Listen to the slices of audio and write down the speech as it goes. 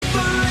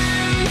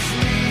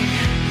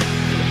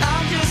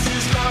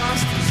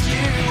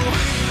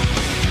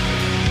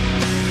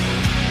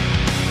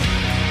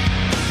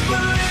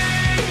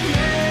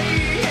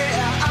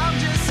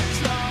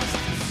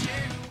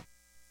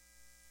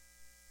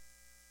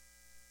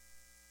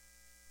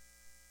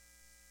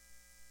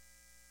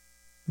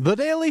The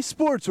Daily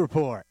Sports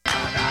Report.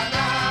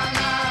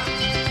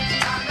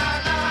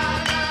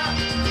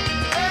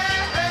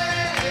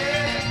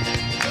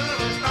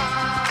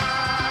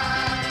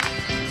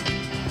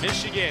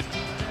 Michigan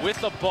with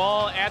the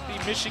ball at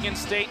the Michigan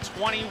State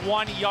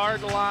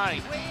 21-yard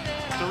line.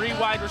 3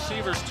 wide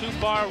receivers, 2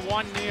 far,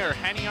 1 near.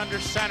 Henne under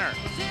center.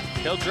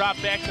 He'll drop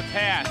back to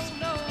pass.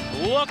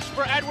 Looks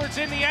for Edwards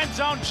in the end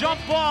zone. Jump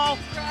ball.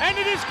 And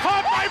it is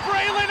caught by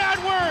Braylon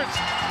Edwards.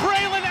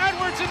 Braylon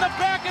Edwards in the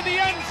back of the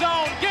end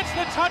zone. Gets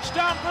the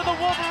touchdown for the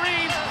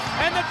Wolverines.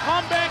 And the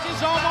comeback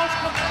is almost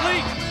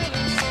complete.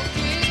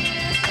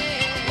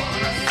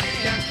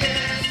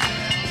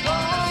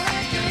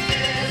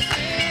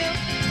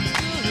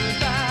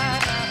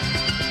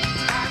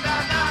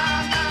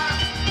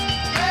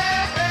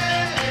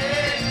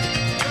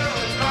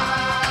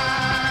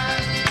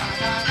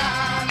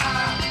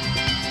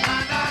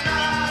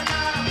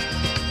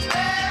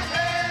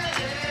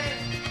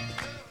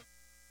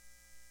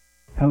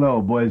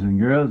 Hello, boys and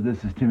girls.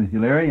 This is Timothy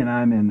Leary, and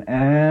I'm in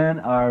Ann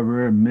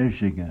Arbor,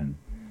 Michigan.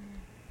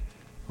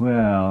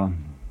 Well,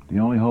 the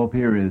only hope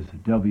here is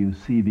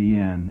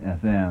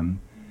WCBN-FM.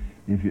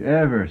 If you're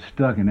ever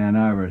stuck in Ann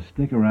Arbor,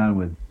 stick around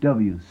with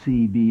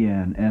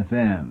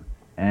WCBN-FM,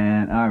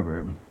 Ann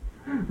Arbor.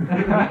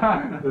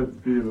 That's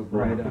beautiful.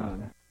 Right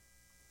on.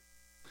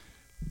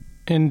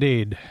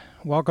 Indeed.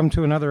 Welcome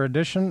to another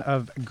edition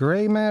of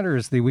Gray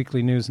Matters, the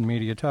weekly news and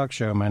media talk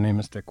show. My name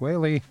is Dick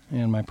Whaley,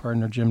 and my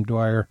partner Jim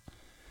Dwyer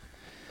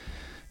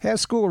has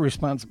school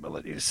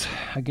responsibilities.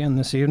 Again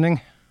this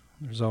evening,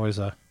 there's always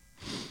a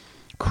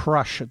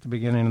crush at the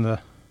beginning of the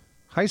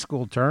high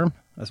school term,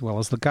 as well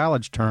as the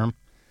college term,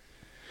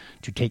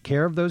 to take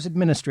care of those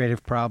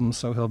administrative problems,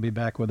 so he'll be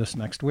back with us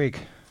next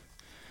week.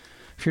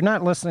 If you're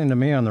not listening to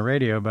me on the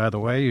radio, by the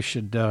way, you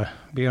should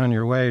be on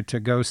your way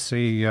to go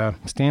see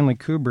Stanley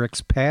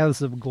Kubrick's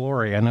Paths of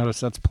Glory. I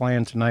notice that's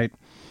playing tonight.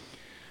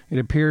 It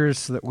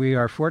appears that we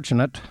are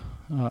fortunate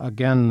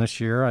again this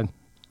year.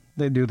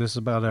 They do this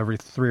about every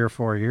 3 or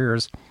 4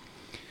 years.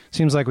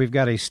 Seems like we've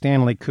got a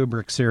Stanley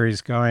Kubrick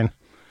series going.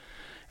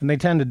 And they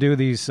tend to do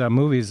these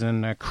movies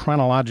in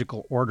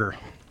chronological order.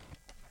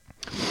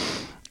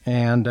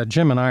 And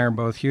Jim and I are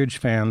both huge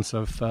fans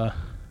of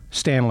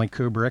Stanley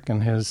Kubrick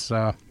and his,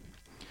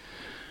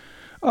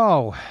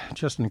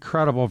 just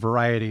incredible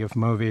variety of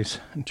movies.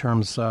 In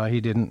terms,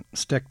 he didn't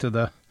stick to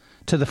the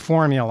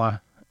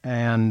formula.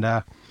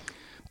 And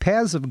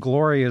Paths of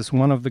Glory is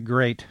one of the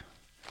great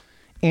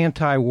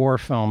anti-war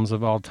films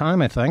of all time,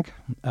 I think.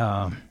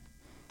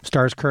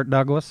 Stars Kirk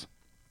Douglas,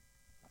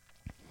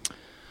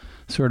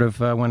 sort of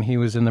when he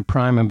was in the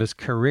prime of his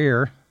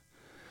career.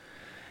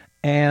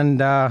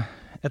 And at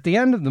the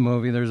end of the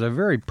movie, there's a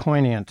very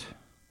poignant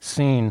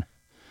scene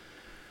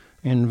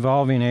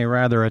involving a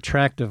rather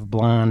attractive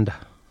blonde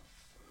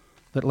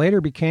that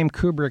later became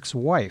Kubrick's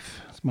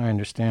wife, is my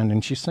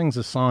understanding. She sings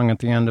a song at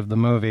the end of the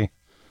movie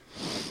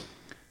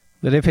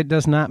that if it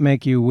does not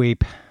make you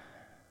weep,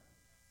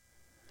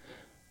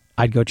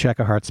 I'd go check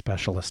a heart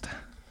specialist,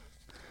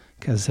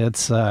 because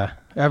it's a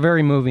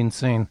very moving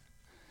scene.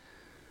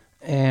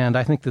 And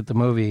I think that the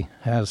movie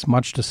has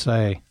much to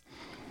say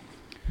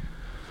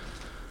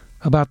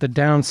about the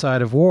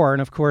downside of war.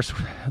 And, of course,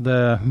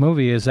 the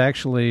movie is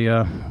actually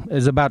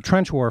is about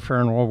trench warfare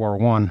in World War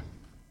I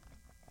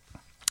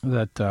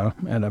that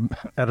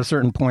at a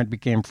certain point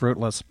became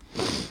fruitless.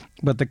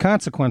 But the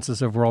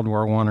consequences of World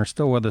War I are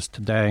still with us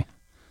today.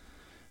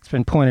 It's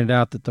been pointed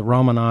out that the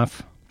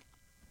Romanov,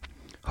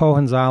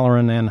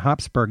 Hohenzollern, and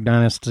Habsburg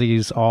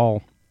dynasties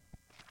all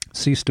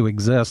ceased to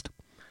exist.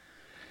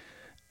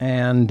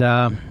 And,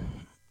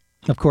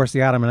 of course,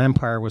 the Ottoman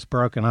Empire was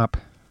broken up.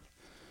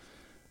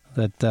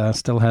 That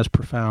still has a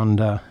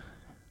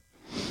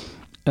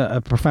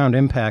profound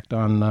impact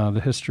on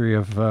the history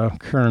of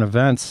current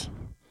events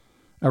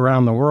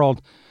around the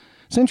world.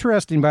 It's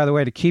interesting, by the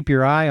way, to keep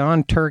your eye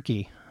on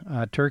Turkey.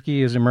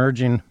 Turkey is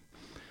emerging.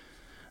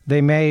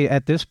 They may,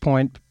 at this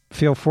point,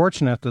 feel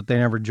fortunate that they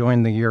never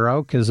joined the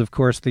euro, because, of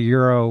course, the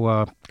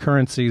euro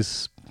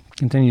currencies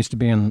continues to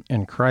be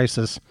in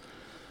crisis.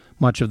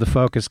 Much of the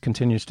focus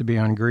continues to be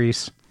on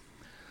Greece.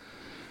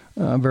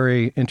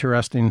 Very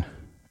interesting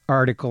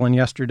article in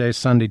yesterday's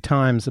Sunday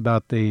Times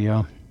about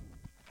the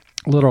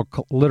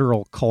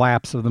literal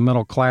collapse of the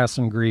middle class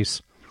in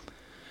Greece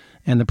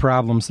and the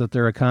problems that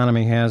their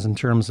economy has in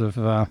terms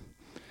of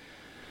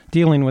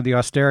dealing with the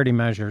austerity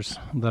measures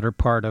that are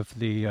part of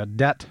the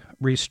debt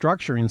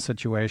restructuring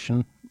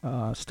situation.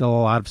 Still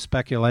a lot of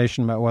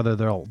speculation about whether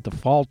they'll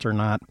default or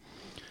not.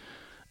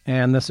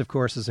 And this, of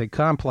course, is a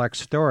complex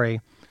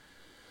story,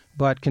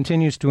 but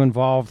continues to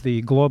involve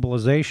the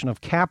globalization of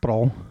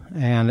capital,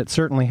 and it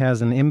certainly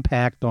has an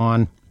impact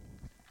on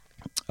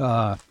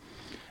our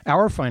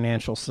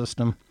financial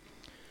system,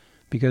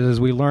 because as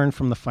we learned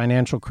from the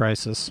financial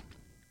crisis,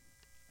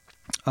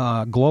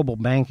 global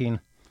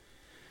banking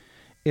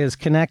is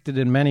connected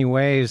in many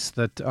ways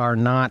that are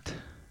not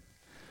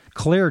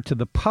clear to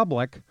the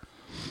public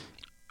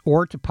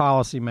or to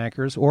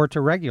policymakers or to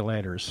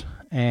regulators.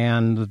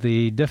 And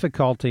the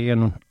difficulty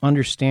in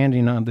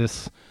understanding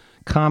this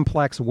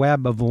complex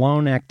web of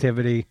loan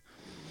activity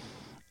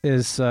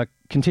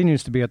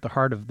continues to be at the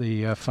heart of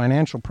the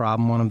financial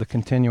problem, one of the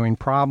continuing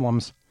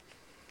problems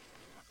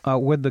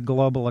with the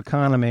global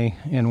economy,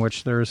 in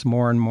which there's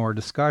more and more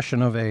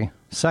discussion of a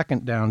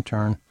second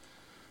downturn,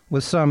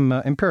 with some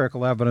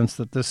empirical evidence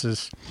that this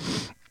is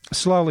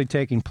slowly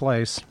taking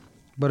place.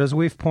 But as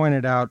we've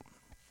pointed out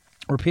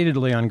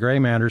repeatedly on Gray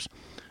Matters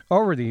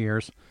over the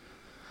years,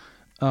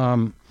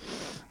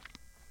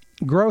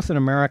 growth in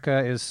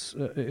America is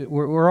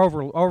we're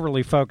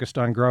overly focused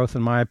on growth,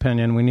 in my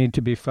opinion. We need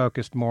to be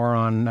focused more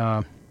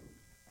on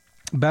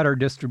better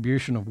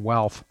distribution of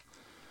wealth.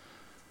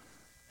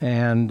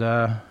 And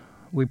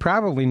we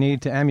probably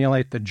need to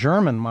emulate the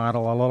German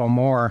model a little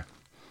more,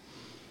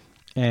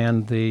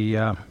 and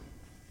the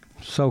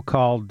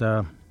so-called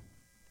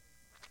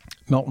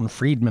Milton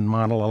Friedman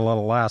model a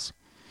little less.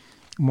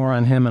 More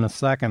on him in a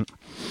second.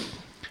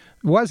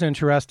 It was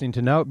interesting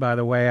to note, by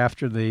the way,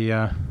 after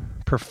the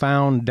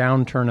profound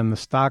downturn in the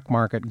stock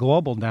market,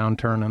 global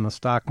downturn in the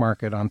stock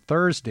market on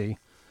Thursday,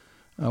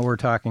 we're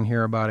talking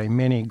here about a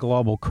mini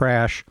global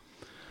crash.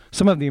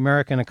 Some of the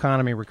American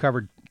economy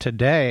recovered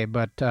today,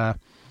 but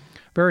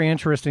very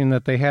interesting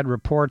that they had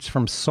reports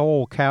from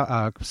Seoul,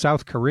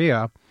 South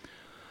Korea,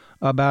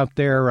 about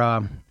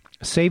their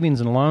savings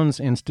and loans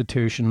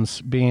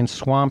institutions being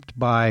swamped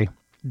by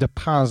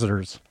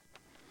depositors.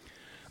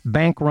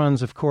 Bank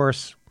runs, of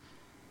course,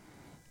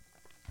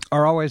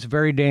 are always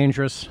very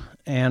dangerous,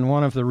 and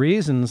one of the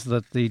reasons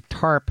that the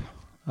TARP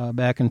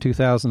back in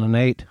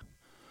 2008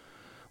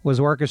 was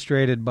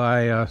orchestrated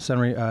by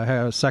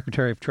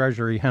Secretary of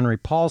Treasury Henry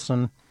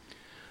Paulson,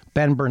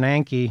 Ben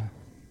Bernanke,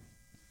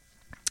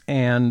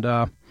 and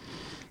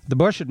the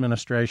Bush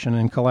administration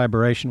in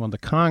collaboration with the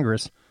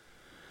Congress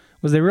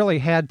was they really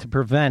had to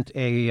prevent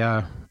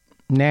a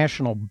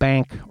national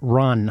bank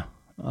run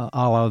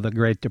a la the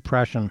Great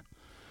Depression.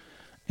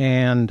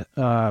 And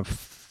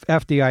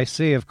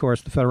FDIC, of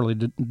course, the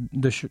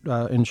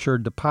Federally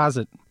Insured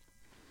Deposit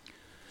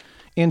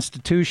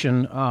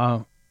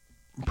Institution,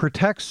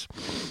 protects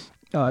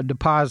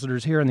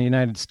depositors here in the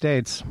United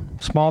States,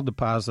 small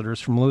depositors,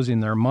 from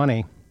losing their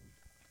money,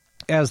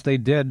 as they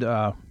did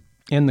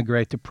in the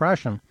Great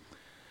Depression.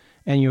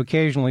 And you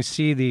occasionally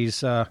see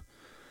these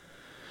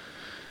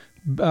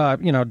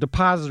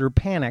depositor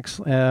panics,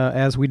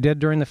 as we did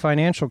during the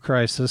financial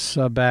crisis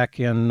back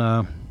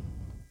in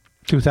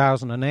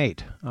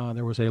 2008.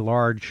 There was a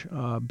large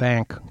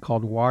bank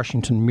called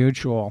Washington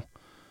Mutual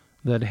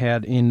that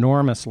had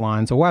enormous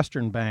lines, a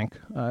Western bank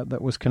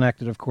that was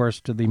connected, of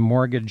course, to the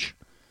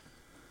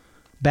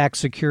mortgage-backed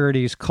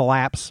securities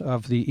collapse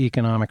of the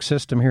economic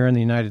system here in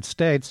the United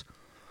States.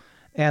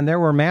 And there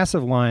were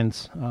massive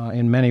lines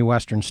in many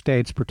Western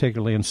states,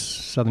 particularly in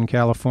Southern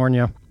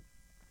California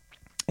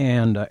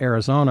and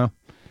Arizona,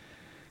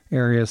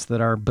 areas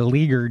that are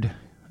beleaguered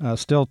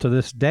still to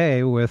this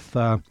day with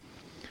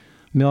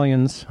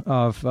millions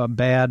of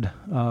bad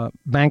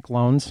bank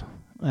loans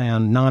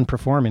and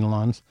non-performing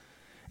loans.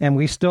 And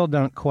we still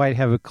don't quite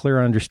have a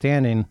clear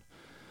understanding,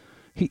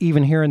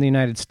 even here in the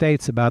United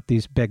States, about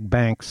these big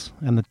banks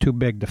and the too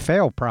big to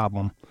fail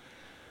problem.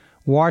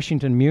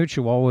 Washington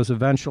Mutual was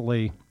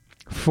eventually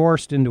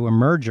forced into a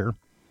merger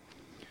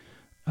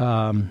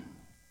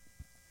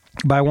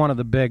by one of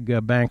the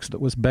big banks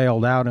that was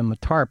bailed out in the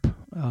TARP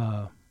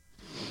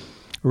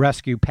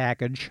rescue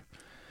package.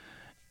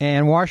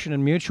 And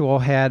Washington Mutual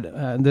had,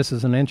 this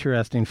is an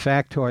interesting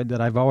factoid that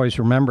I've always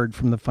remembered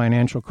from the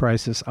financial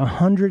crisis,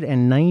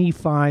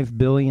 $195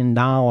 billion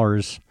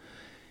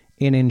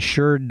in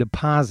insured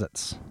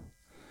deposits.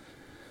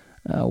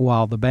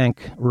 While the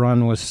bank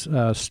run was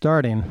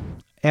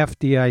starting,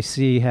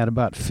 FDIC had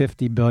about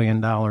 $50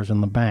 billion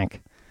in the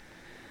bank.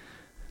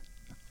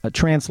 A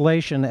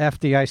translation,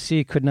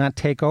 FDIC could not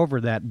take over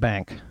that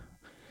bank.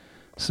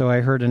 So I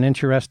heard an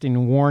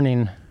interesting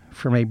warning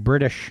from a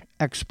British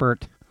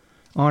expert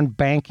on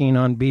banking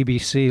on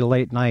BBC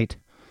late night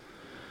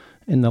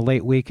in the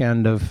late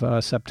weekend of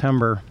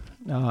September,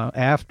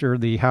 after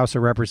the House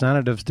of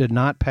Representatives did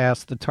not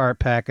pass the TARP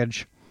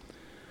package.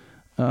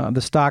 The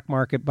stock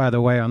market, by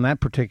the way, on that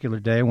particular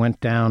day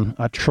went down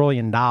 $1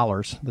 trillion.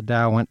 The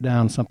Dow went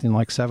down something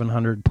like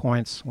 700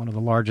 points, one of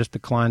the largest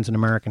declines in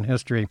American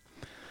history.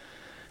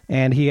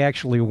 And he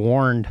actually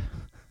warned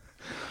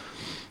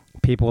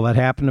people that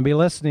happened to be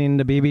listening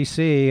to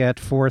BBC at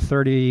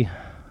 4:30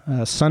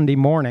 Sunday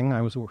morning.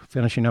 I was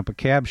finishing up a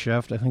cab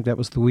shift. I think that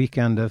was the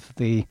weekend of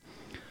the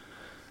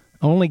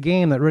only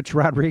game that Rich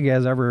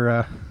Rodriguez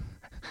ever,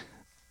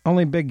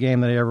 only big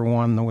game that he ever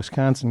won, the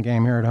Wisconsin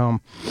game here at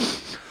home.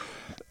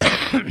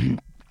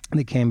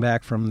 They came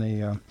back from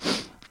the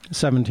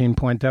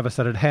 17-point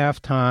deficit at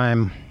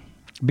halftime.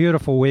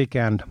 Beautiful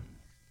weekend.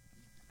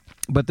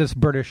 But this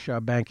British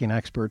banking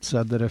expert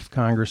said that if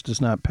Congress does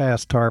not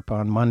pass TARP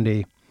on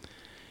Monday,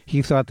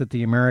 he thought that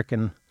the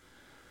American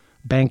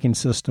banking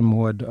system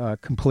would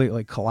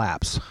completely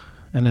collapse.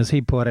 And as he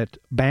put it,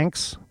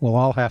 banks will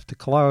all have to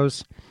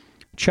close,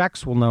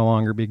 checks will no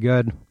longer be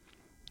good,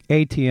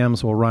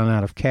 ATMs will run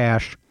out of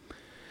cash,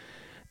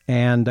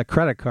 and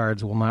credit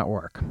cards will not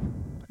work.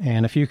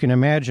 And if you can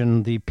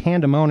imagine the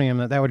pandemonium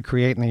that would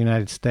create in the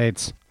United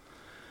States,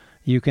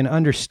 you can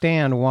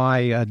understand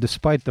why,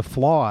 despite the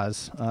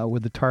flaws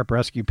with the TARP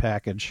rescue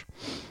package,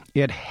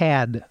 it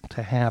had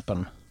to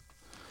happen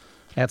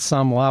at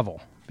some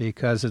level,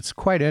 because it's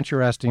quite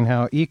interesting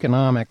how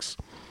economics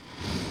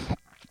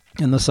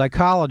and the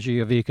psychology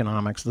of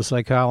economics, the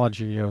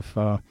psychology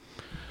of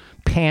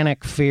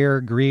panic,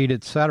 fear, greed,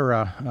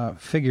 etc.,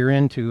 figure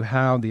into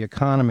how the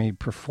economy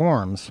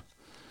performs.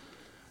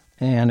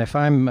 And if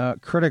I'm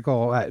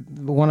critical,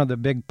 one of the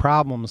big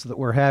problems that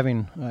we're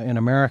having in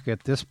America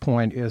at this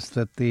point is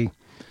that the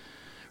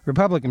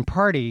Republican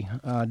Party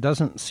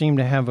doesn't seem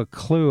to have a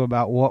clue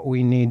about what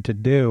we need to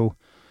do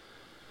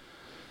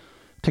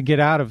to get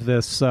out of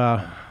this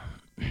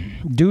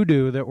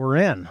doo-doo that we're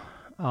in.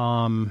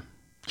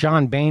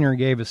 John Boehner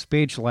gave a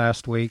speech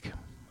last week.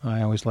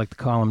 I always like to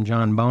call him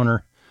John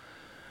Boner,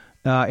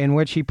 in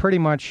which he pretty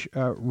much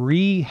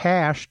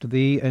rehashed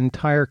the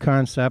entire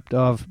concept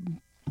of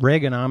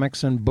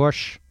Reaganomics and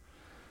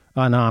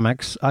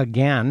Bushonomics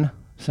again,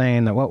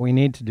 saying that what we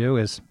need to do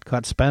is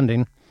cut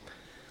spending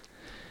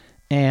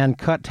and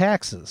cut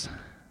taxes.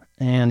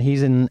 And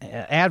he's an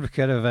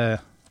advocate of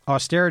a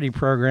austerity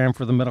program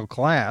for the middle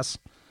class,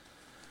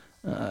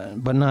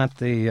 but not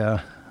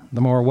the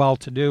more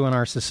well-to-do in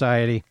our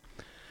society.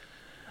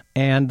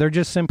 And there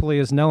just simply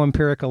is no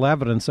empirical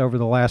evidence over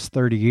the last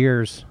 30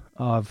 years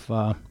of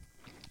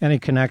any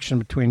connection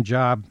between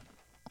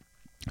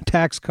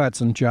tax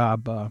cuts and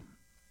job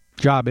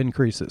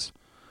increases.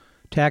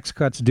 Tax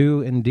cuts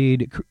do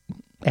indeed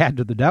add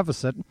to the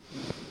deficit,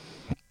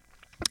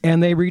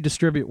 and they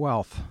redistribute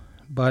wealth.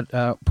 But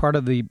part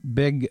of the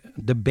big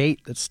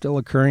debate that's still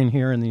occurring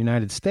here in the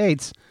United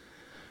States,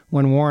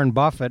 when Warren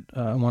Buffett,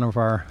 one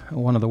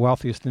of the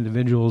wealthiest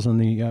individuals in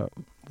the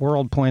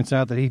world, points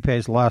out that he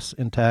pays less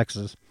in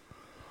taxes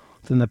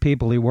than the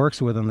people he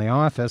works with in the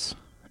office,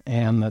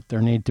 and that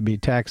there need to be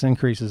tax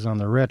increases on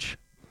the rich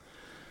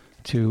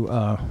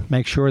to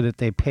make sure that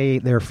they pay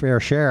their fair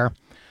share.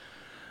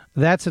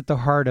 That's at the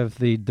heart of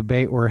the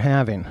debate we're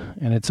having,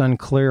 and it's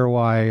unclear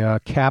why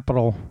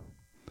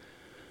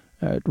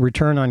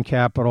return on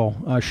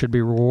capital should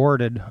be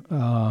rewarded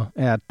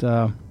at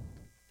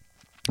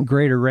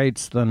greater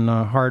rates than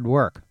hard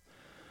work.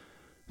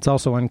 It's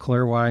also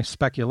unclear why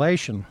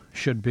speculation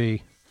should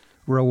be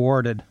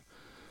rewarded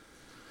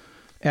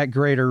at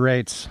greater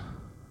rates,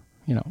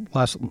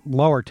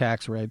 lower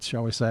tax rates,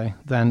 shall we say,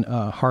 than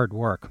hard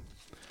work.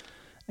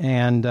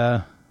 And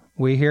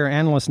we hear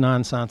endless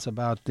nonsense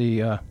about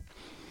the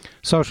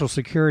Social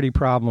Security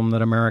problem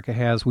that America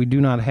has. We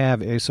do not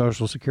have a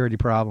Social Security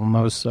problem.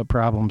 Those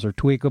problems are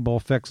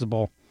tweakable,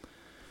 fixable,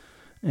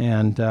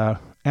 and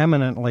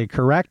eminently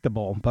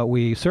correctable. But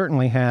we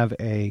certainly have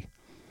a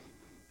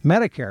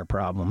Medicare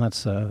problem.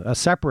 That's a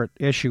separate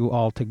issue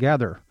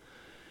altogether.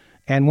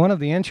 And one of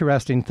the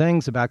interesting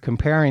things about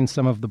comparing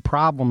some of the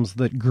problems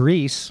that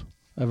Greece,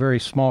 a very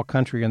small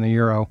country in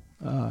the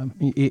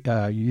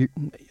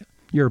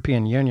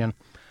European Union,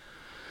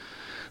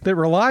 that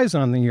relies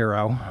on the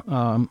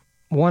euro,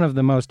 one of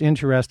the most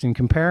interesting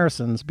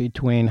comparisons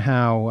between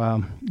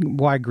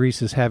why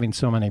Greece is having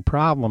so many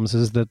problems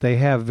is that they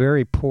have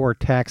very poor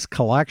tax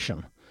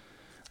collection.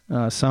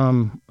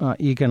 Some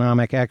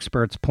economic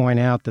experts point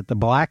out that the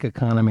black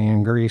economy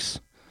in Greece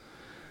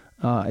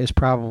is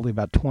probably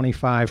about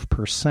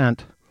 25%,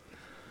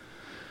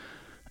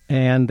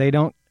 and they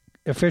don't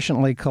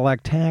efficiently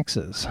collect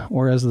taxes,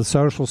 whereas the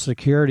Social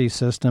Security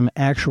system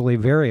actually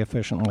very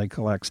efficiently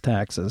collects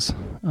taxes.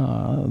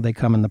 They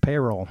come in the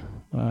payroll.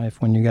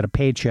 When you get a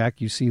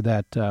paycheck, you see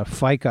that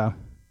FICA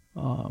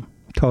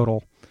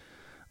total.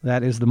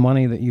 That is the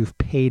money that you've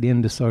paid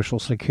into Social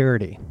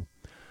Security.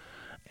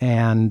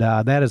 And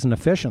that is an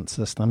efficient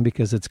system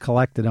because it's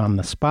collected on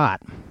the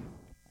spot,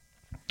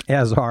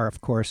 as are, of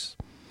course,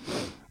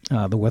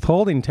 the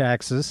withholding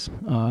taxes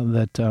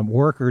that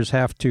workers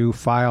have to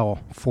file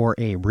for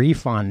a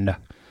refund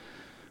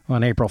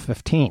on April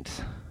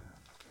 15th.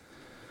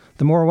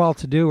 The more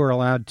well-to-do are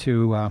allowed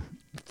to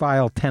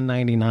file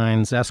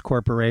 1099s,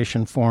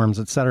 S-corporation forms,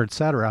 et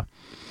cetera,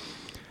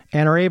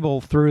 and are able,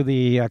 through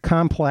the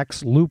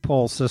complex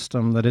loophole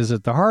system that is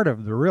at the heart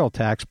of the real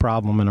tax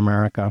problem in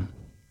America,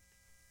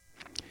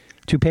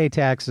 to pay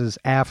taxes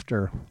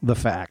after the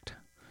fact.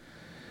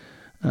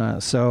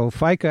 So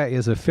FICA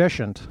is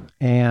efficient,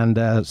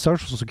 and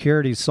Social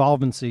Security's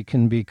solvency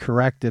can be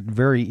corrected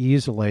very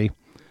easily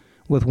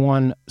with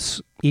one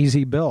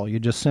easy bill. You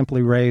just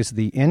simply raise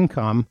the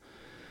income.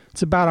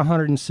 It's about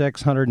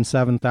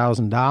 $106,000,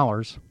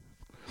 $107,000.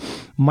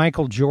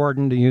 Michael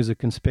Jordan, to use a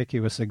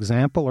conspicuous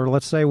example, or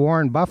let's say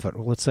Warren Buffett.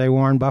 Well, let's say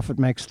Warren Buffett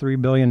makes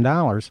 $3 billion.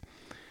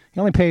 He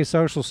only pays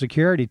Social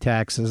Security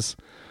taxes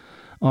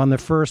on the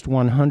first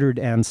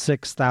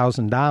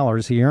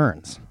 $106,000 he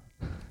earns.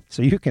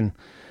 So you can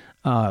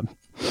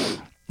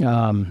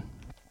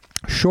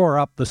shore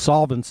up the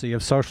solvency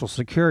of Social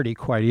Security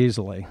quite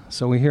easily.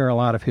 So we hear a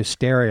lot of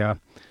hysteria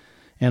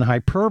and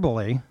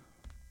hyperbole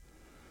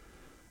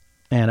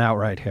and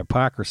outright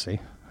hypocrisy.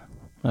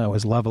 I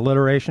always love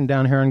alliteration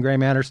down here in Gray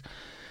Matters.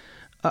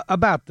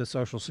 about the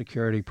Social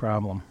Security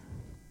problem.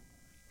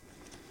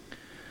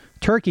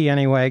 Turkey,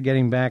 anyway,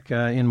 getting back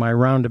in my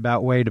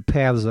roundabout way to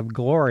paths of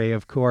glory,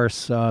 of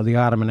course, the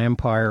Ottoman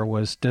Empire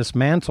was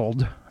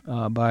dismantled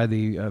by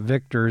the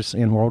victors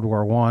in World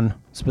War I,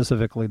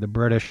 specifically the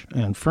British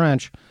and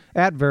French,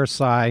 at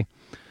Versailles.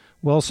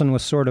 Wilson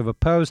was sort of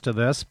opposed to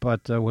this,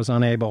 but was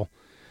unable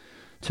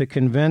to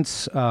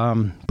convince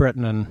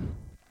Britain and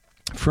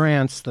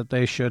France that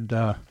they should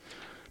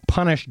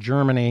punish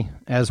Germany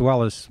as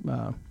well as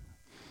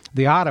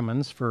the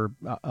Ottomans for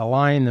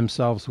allying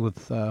themselves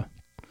with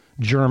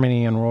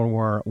Germany in World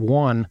War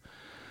I.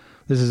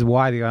 This is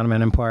why the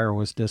Ottoman Empire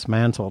was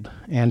dismantled.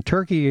 And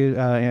Turkey,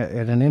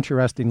 at an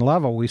interesting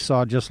level, we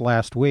saw just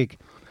last week,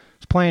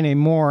 is playing a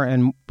more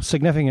and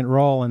significant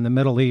role in the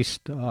Middle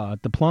East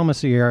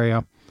diplomacy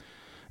area,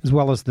 as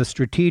well as the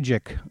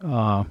strategic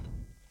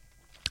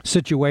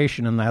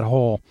situation in that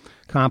whole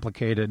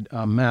complicated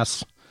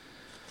mess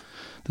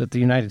that the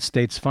United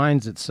States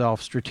finds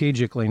itself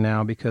strategically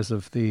now because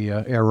of the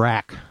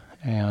Iraq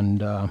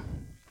and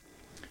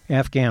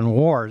Afghan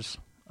wars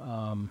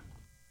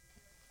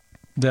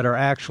that are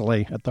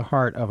actually at the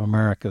heart of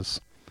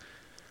America's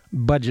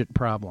budget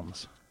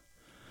problems.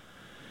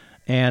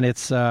 And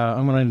it's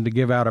I'm going to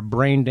give out a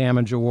brain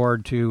damage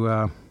award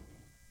to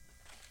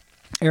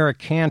Eric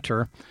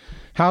Cantor,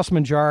 House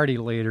Majority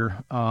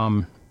Leader.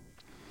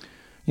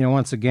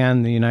 Once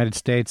again, the United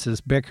States is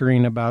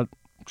bickering about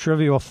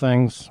trivial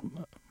things.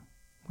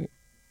 We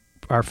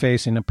are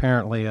facing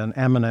apparently an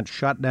imminent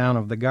shutdown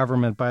of the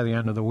government by the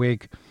end of the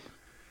week.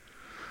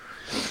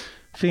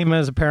 FEMA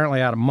is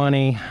apparently out of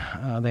money.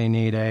 They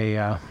need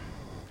a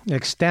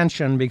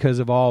extension because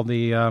of all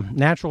the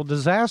natural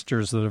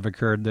disasters that have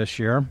occurred this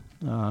year.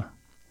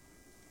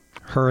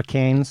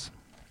 Hurricanes,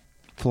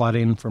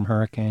 flooding from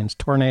hurricanes,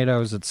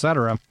 tornadoes,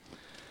 etc.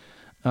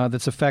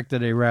 That's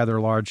affected a rather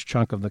large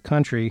chunk of the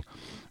country.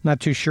 Not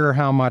too sure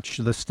how much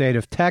the state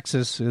of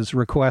Texas is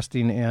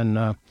requesting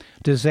in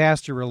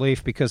disaster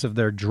relief because of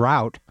their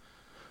drought.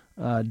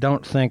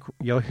 Don't think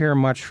you'll hear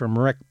much from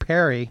Rick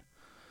Perry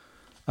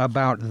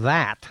about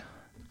that,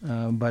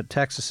 but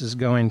Texas is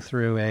going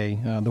through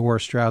the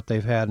worst drought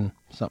they've had in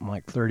something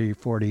like 30,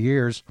 40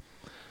 years.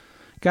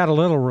 Got a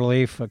little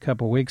relief a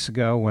couple weeks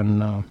ago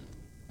when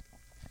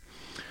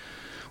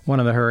one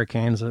of the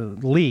hurricanes,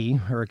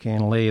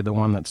 Hurricane Lee, the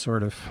one that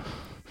sort of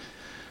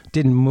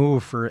didn't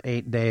move for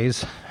 8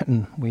 days,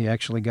 and we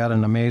actually got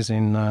an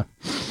amazing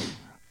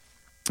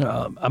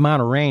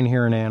amount of rain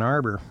here in Ann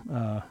Arbor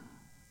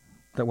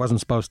that wasn't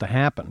supposed to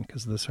happen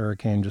because this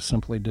hurricane just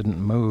simply didn't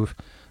move.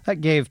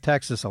 That gave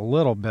Texas a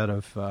little bit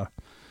of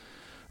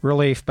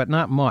relief, but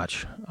not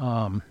much.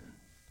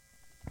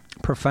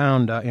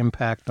 Profound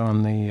impact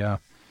on the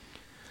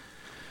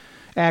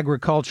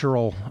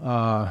agricultural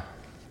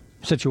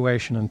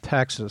situation in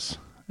Texas,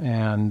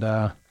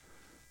 and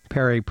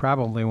Perry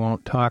probably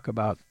won't talk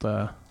about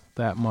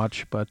that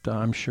much, but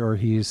I'm sure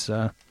he's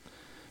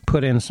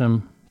put in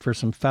for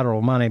some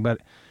federal money. But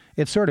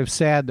it's sort of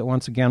sad that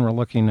once again we're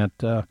looking at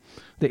the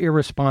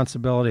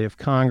irresponsibility of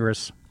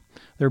Congress.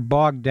 They're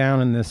bogged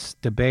down in this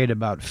debate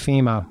about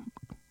FEMA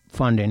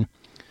funding,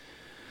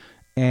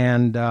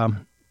 and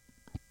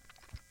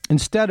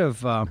instead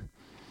of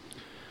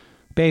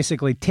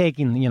basically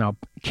taking,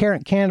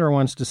 Cantor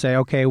wants to say,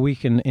 okay, we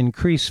can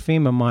increase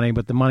FEMA money,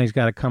 but the money's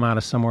got to come out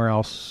of somewhere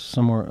else,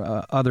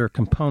 other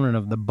component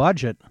of the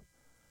budget.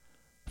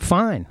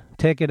 Fine,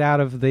 take it out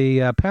of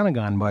the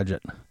Pentagon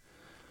budget.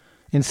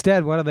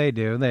 Instead, what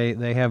do?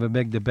 They have a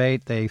big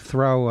debate. They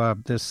throw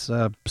this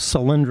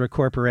Solyndra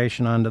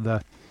Corporation onto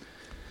the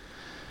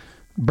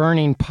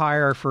burning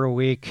pyre for a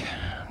week,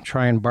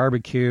 try and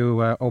barbecue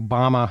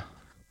Obama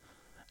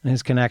and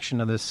his connection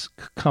to this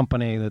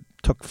company that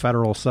took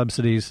federal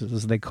subsidies,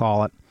 as they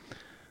call it,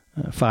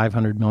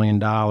 $500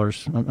 million.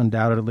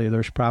 Undoubtedly,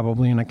 there's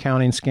probably an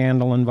accounting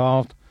scandal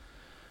involved.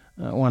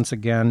 Once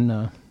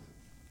again,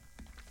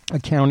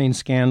 accounting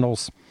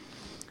scandals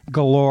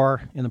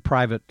galore in the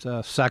private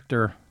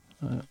sector.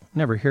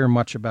 Never hear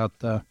much about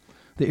the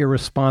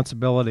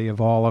irresponsibility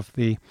of all of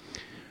the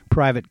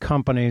private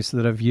companies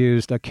that have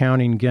used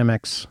accounting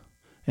gimmicks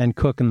and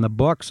cooking the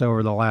books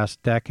over the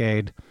last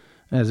decade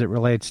as it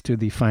relates to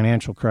the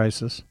financial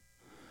crisis.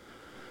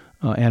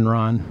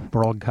 Enron,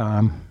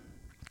 WorldCom,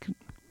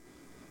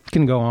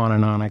 can go on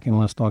and on. I can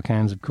list all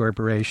kinds of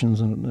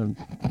corporations and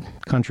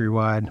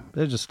countrywide.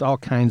 There's just all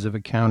kinds of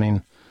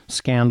accounting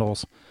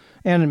scandals.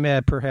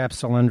 And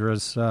perhaps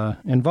Solyndra's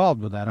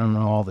involved with that. I don't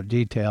know all the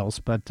details,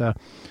 but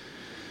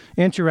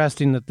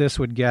interesting that this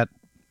would get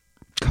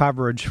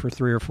coverage for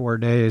 3 or 4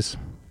 days,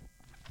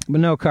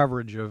 but no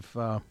coverage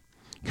of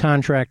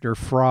contractor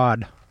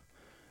fraud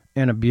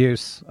and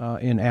abuse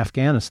in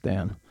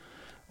Afghanistan,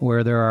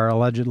 where there are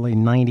allegedly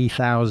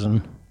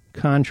 90,000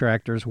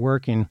 contractors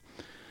working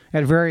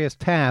at various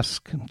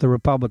tasks. The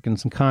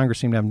Republicans in Congress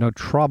seem to have no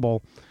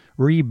trouble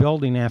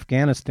rebuilding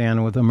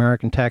Afghanistan with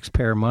American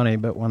taxpayer money,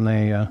 but when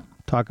they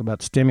talk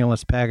about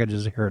stimulus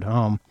packages here at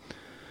home,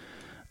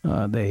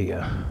 they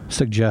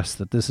suggest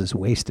that this is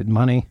wasted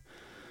money.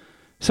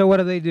 So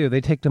what do?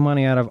 They take the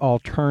money out of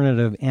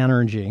alternative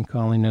energy,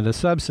 calling it a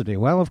subsidy.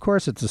 Well, of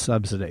course it's a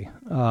subsidy,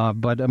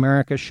 but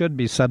America should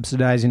be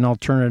subsidizing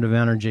alternative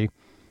energy.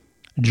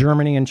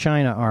 Germany and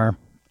China are,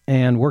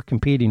 and we're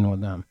competing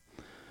with them.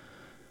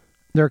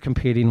 They're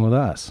competing with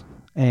us.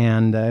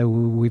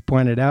 And we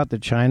pointed out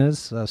that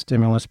China's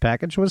stimulus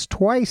package was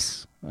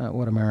twice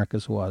what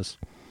America's was.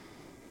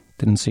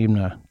 Didn't seem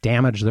to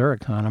damage their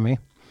economy.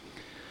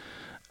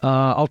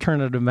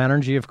 Alternative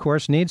energy, of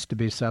course, needs to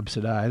be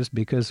subsidized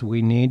because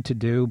we need to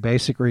do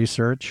basic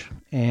research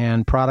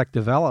and product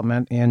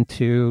development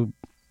into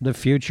the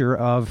future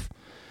of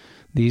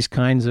these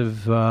kinds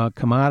of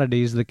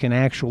commodities that can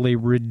actually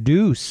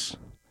reduce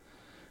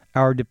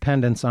our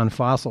dependence on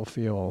fossil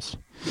fuels.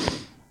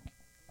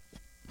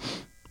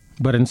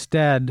 But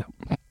instead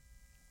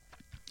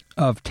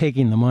of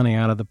taking the money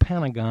out of the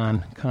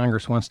Pentagon,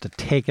 Congress wants to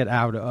take it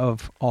out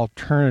of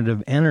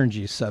alternative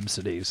energy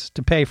subsidies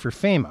to pay for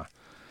FEMA.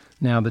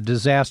 Now, the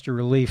disaster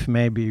relief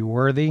may be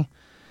worthy.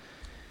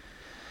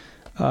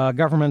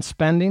 Government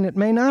spending, it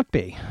may not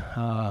be.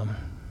 How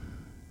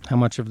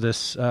much of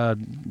this, how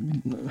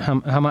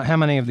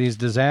many of these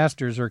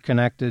disasters are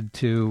connected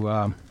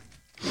to,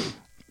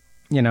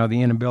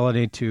 the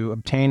inability to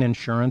obtain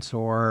insurance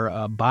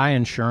or buy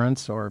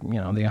insurance or,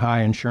 the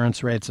high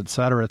insurance rates, et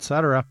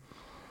cetera,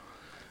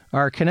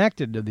 are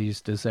connected to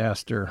these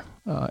disaster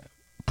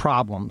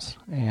problems.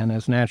 And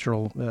as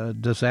natural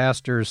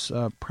disasters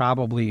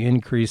probably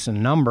increase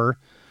in number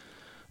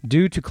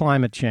due to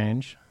climate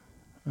change,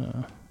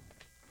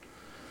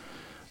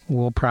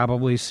 we'll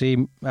probably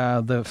see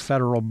the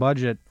federal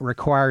budget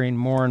requiring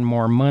more and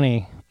more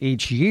money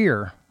each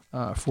year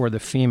for the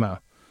FEMA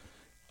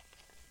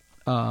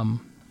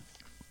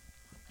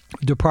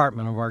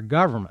department of our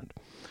government.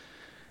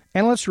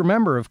 And let's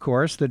remember, of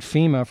course, that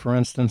FEMA, for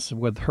instance,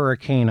 with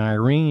Hurricane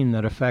Irene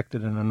that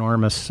affected an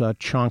enormous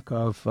chunk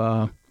of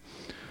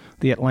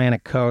the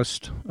Atlantic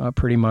coast,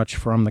 pretty much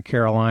from the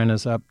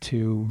Carolinas up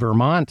to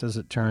Vermont, as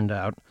it turned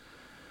out.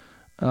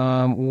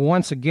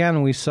 Once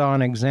again, we saw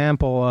an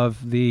example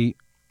of the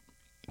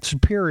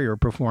superior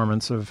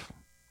performance of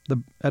the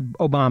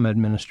Obama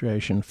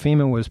administration.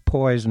 FEMA was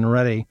poised and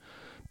ready,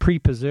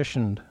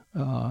 pre-positioned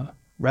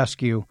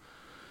rescue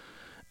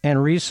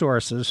and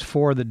resources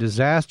for the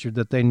disaster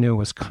that they knew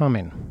was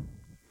coming.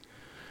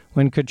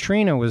 When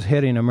Katrina was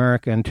hitting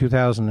America in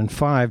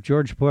 2005,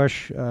 George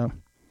Bush,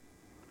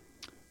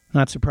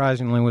 not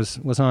surprisingly,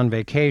 was on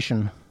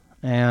vacation.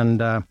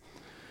 And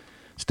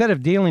instead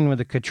of dealing with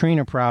the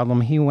Katrina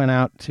problem, he went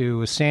out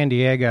to San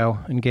Diego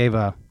and gave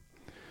a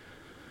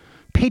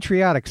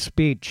patriotic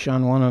speech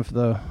on one of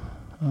the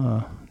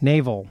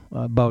naval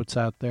boats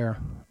out there,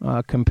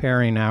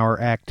 comparing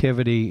our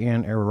activity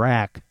in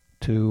Iraq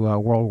to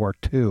World War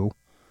II.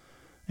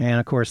 And,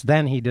 of course,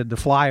 then he did the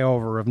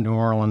flyover of New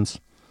Orleans.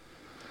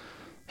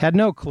 Had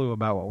no clue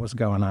about what was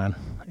going on.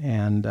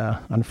 And,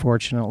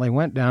 unfortunately,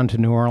 went down to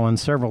New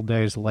Orleans several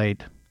days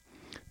late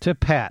to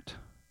pat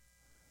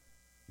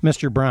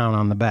Mr. Brown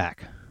on the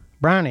back.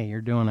 Brownie,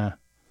 you're doing a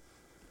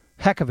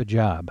heck of a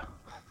job.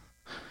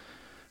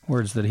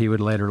 Words that he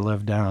would later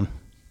live down.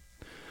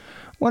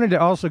 Wanted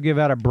to also give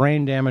out a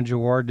brain damage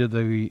award to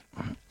the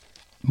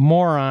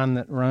moron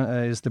that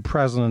is the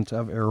president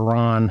of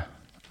Iran.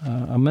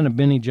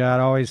 Ahmadinejad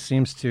always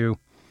seems to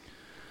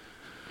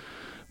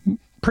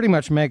pretty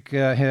much make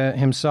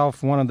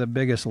himself one of the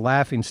biggest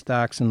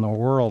laughingstocks in the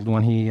world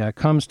when he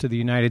comes to the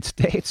United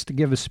States to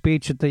give a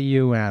speech at the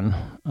UN.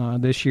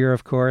 This year,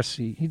 of course,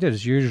 he did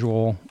his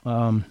usual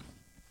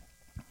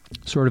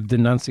sort of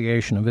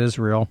denunciation of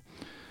Israel,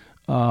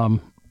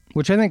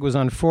 which I think was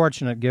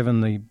unfortunate given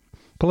the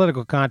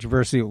political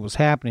controversy that was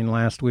happening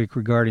last week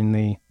regarding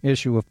the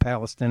issue of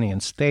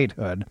Palestinian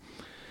statehood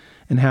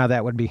and how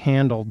that would be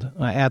handled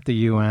at the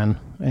UN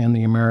and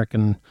the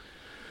American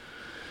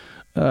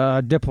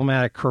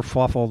diplomatic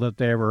kerfuffle that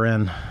they were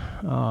in,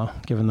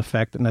 given the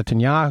fact that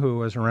Netanyahu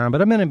was around.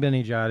 But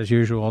Ahmadinejad, as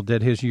usual,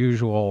 did his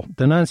usual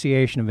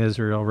denunciation of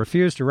Israel,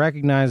 refused to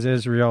recognize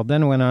Israel,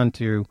 then went on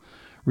to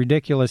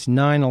ridiculous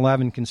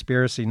 9/11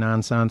 conspiracy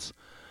nonsense.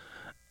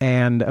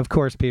 And, of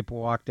course, people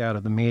walked out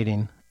of the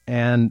meeting.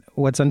 And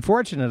what's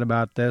unfortunate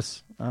about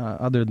this,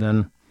 other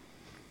than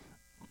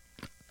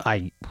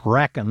I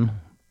reckon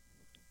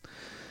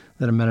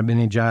that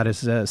Ahmadinejad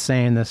is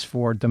saying this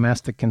for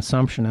domestic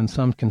consumption in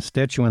some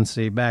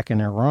constituency back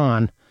in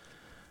Iran,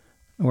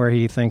 where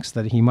he thinks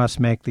that he must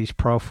make these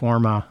pro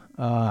forma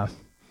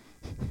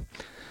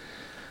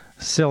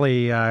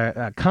silly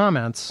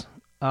comments,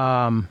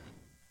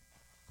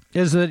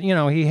 is that,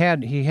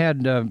 he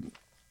had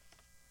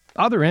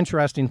other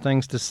interesting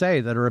things to say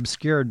that are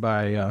obscured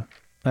by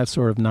that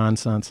sort of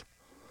nonsense.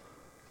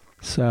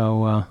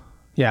 So,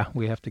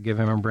 we have to give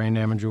him a brain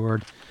damage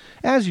award.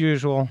 As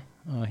usual,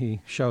 he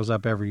shows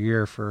up every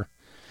year for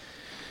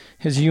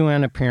his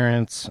UN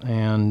appearance,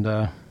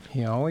 and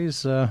he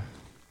always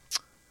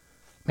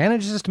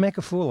manages to make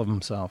a fool of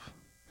himself.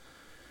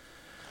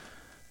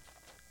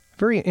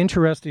 Very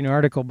interesting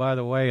article, by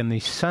the way, in the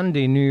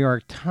Sunday New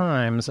York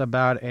Times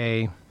about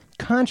a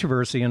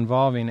controversy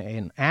involving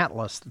an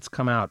atlas that's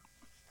come out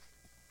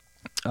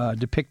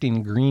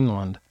depicting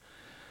Greenland.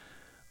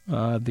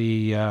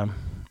 The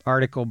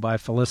article by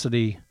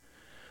Felicity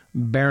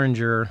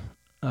Berenger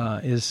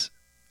is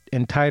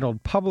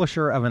entitled,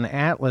 "Publisher of an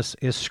Atlas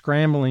is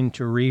Scrambling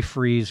to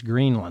Refreeze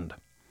Greenland."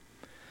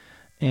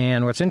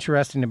 And what's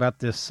interesting about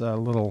this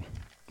little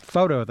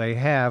photo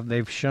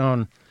they've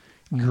shown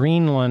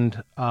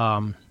Greenland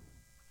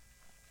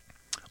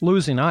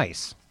losing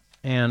ice.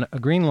 And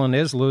Greenland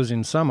is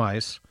losing some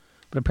ice,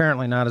 but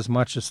apparently not as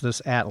much as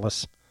this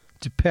atlas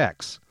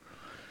depicts.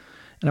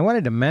 And I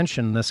wanted to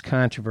mention this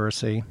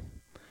controversy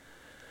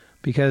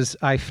because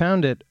I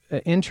found it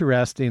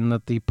interesting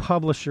that the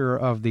publisher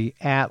of the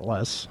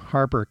atlas,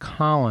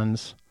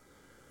 HarperCollins,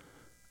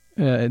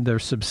 their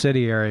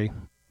subsidiary,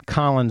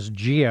 Collins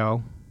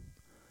Geo,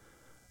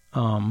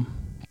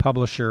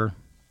 publisher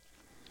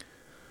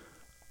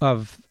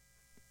of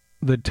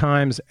the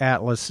Times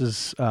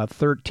Atlas's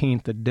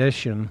 13th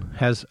edition,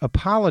 has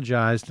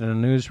apologized in a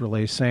news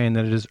release saying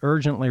that it is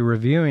urgently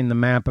reviewing the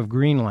map of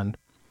Greenland.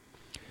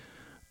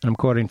 I'm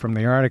quoting from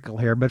the article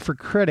here, but for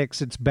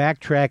critics, its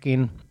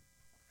backtracking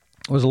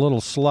was a little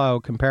slow,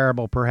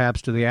 comparable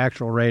perhaps to the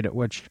actual rate at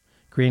which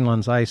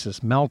Greenland's ice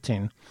is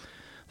melting.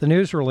 The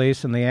news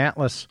release in the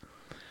atlas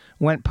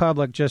went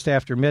public just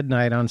after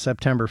midnight on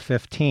September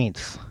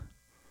 15th.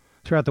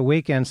 Throughout the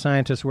weekend,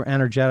 scientists were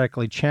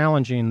energetically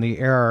challenging the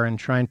error and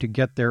trying to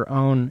get their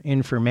own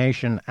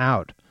information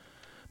out.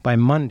 By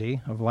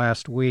Monday of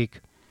last week,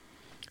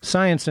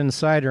 Science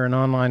Insider, an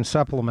online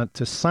supplement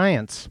to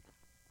Science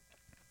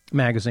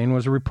magazine,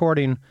 was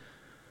reporting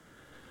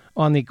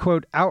on the,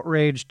 quote,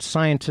 outraged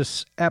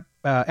scientists'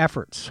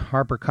 efforts.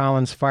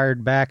 HarperCollins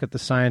fired back at the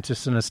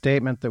scientists in a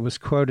statement that was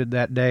quoted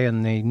that day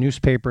in the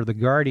newspaper The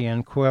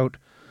Guardian, quote,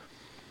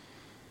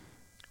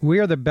 "We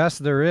are the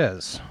best there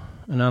is,"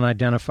 an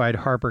unidentified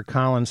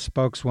HarperCollins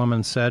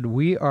spokeswoman said.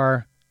 "We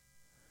are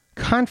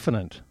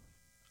confident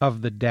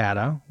of the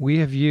data we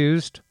have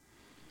used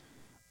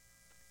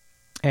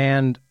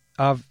and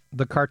of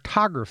the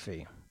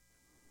cartography,"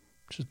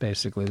 which is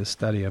basically the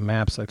study of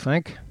maps, I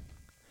think.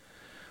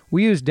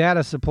 "We use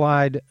data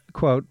supplied,"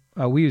 quote,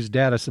 "we use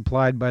data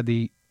supplied by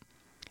the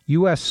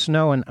U.S.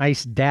 Snow and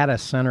Ice Data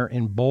Center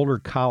in Boulder,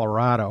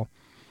 Colorado,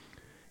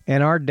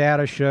 and our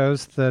data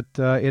shows that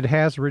it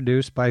has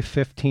reduced by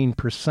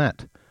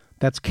 15%.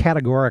 That's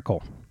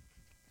categorical."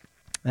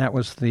 That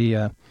was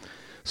the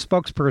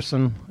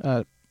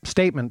spokesperson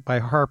statement by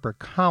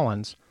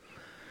HarperCollins.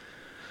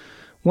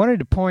 Wanted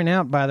to point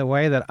out, by the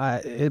way, that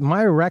if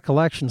my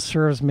recollection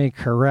serves me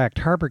correct,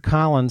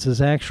 HarperCollins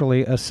is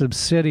actually a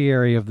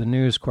subsidiary of the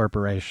News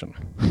Corporation.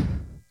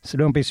 So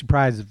don't be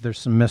surprised if there's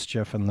some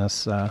mischief in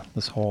this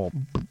whole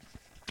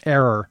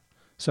error,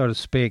 so to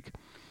speak.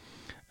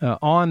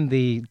 On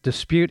the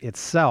dispute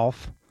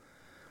itself,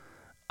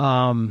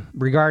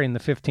 regarding the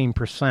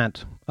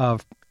 15%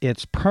 of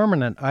its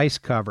permanent ice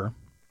cover,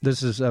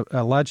 this is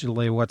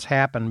allegedly what's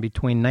happened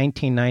between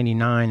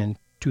 1999 and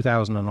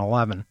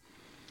 2011,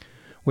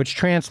 which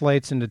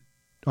translates into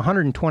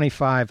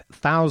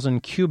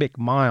 125,000 cubic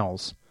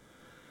miles,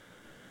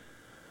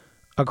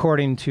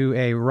 according to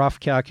a rough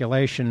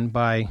calculation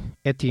by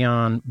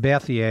Etienne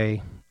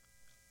Bethier,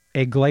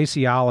 a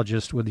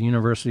glaciologist with the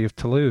University of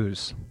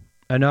Toulouse.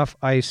 Enough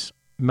ice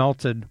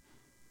melted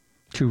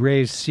to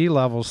raise sea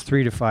levels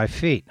 3 to 5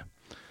 feet.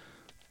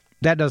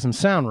 That doesn't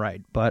sound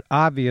right, but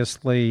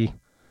obviously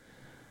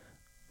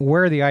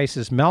where the ice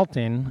is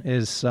melting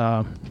is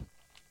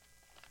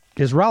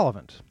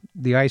relevant.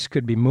 The ice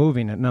could be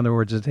moving. In other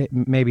words, it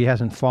maybe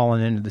hasn't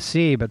fallen into the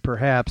sea, but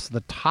perhaps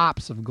the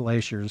tops of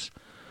glaciers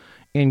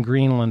in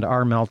Greenland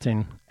are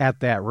melting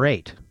at that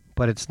rate,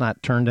 but it's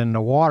not turned into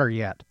water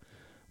yet.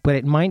 But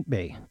it might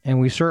be, and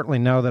we certainly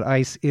know that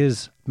ice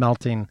is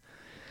melting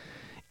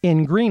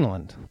in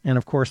Greenland. And,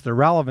 of course, the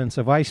relevance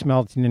of ice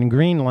melting in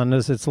Greenland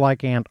is it's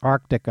like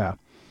Antarctica.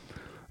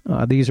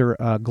 These are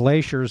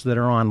glaciers that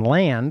are on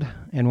land,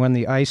 and when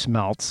the ice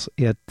melts,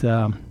 it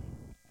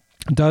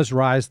does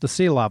rise the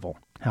sea level.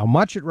 How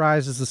much it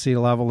rises the sea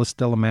level is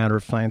still a matter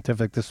of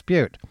scientific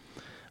dispute.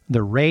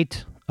 The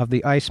rate of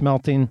the ice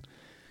melting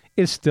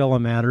is still a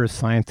matter of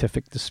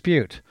scientific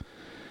dispute.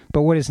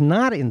 But what is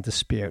not in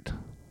dispute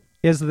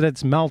is that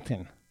it's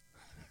melting.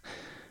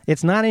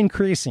 It's not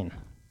increasing.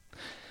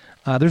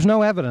 There's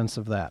no evidence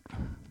of that.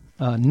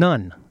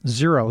 None.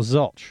 Zero.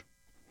 Zilch.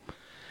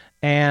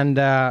 And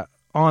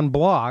on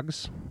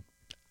blogs,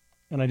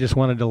 and I just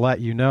wanted to let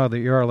you know that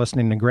you are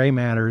listening to Gray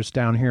Matters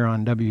down here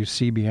on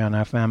WCBN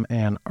FM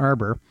Ann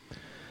Arbor.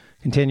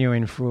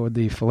 Continuing for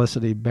the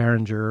Felicity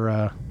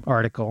Berenger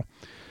article.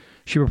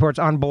 She reports,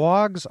 on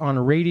blogs, on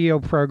radio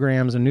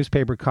programs, and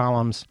newspaper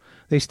columns,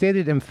 they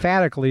stated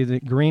emphatically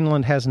that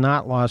Greenland has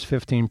not lost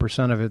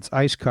 15% of its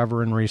ice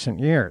cover in recent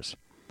years.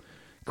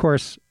 Of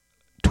course,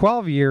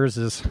 12 years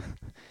is,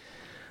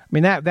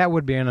 that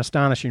would be an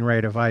astonishing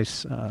rate of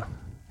ice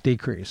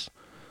decrease.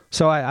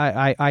 So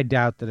I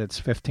doubt that it's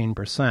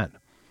 15%.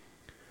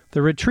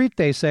 The retreat,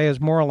 they say, is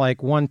more like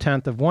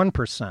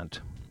 0.1%.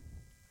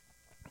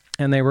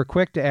 And they were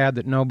quick to add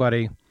that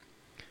nobody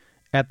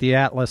at the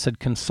Atlas had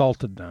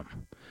consulted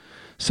them.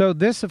 So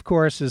this, of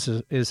course, is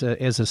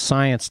a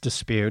science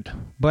dispute,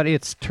 but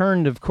it's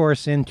turned, of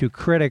course, into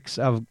critics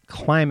of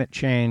climate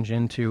change,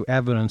 into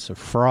evidence of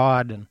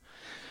fraud, and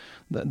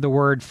the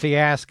word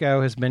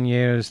fiasco has been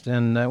used.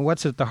 And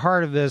what's at the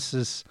heart of this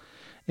is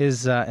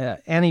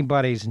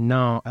anybody's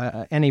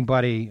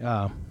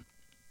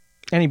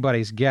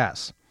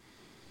guess.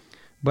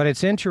 But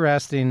it's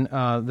interesting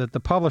that the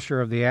publisher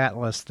of the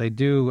Atlas, they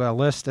do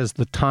list as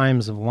the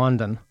Times of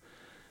London,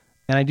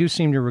 and I do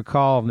seem to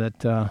recall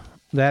that.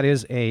 That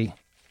is a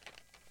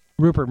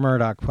Rupert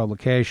Murdoch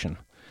publication.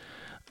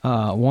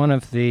 One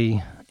of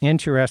the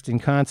interesting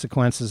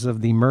consequences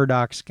of the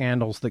Murdoch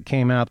scandals that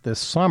came out this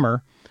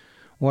summer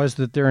was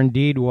that there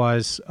indeed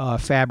was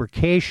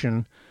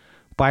fabrication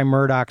by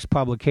Murdoch's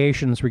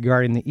publications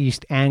regarding the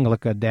East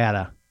Anglica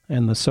data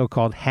and the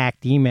so-called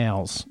hacked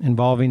emails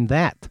involving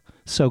that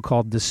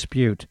so-called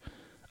dispute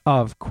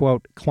of,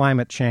 quote,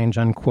 climate change,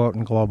 unquote,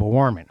 and global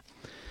warming.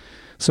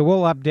 So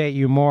we'll update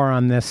you more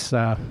on this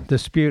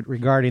dispute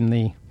regarding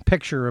the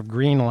picture of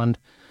Greenland,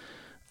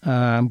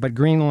 but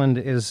Greenland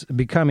is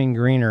becoming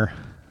greener,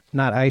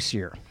 not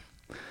icier.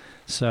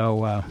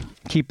 So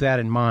keep that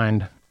in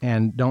mind,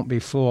 and don't be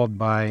fooled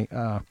by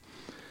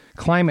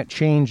climate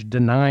change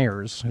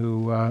deniers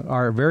who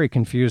are very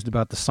confused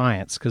about the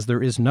science, because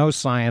there is no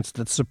science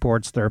that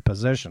supports their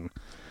position.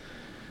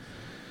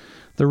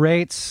 The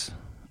rates,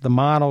 the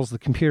models, the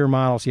computer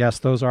models, yes,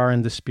 those are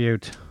in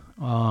dispute.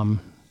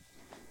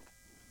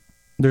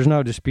 There's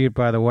no dispute,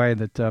 by the way,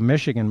 that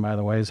Michigan, by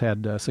the way, has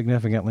had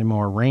significantly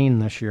more rain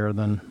this year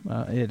than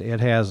it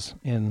has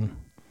in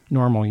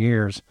normal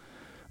years.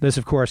 This,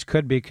 of course,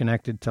 could be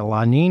connected to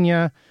La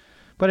Nina,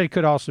 but it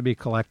could also be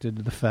connected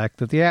to the fact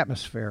that the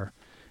atmosphere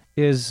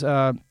is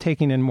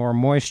taking in more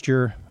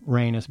moisture.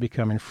 Rain is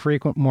becoming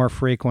more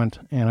frequent,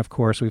 and, of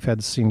course, we've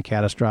seen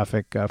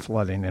catastrophic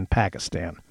flooding in Pakistan.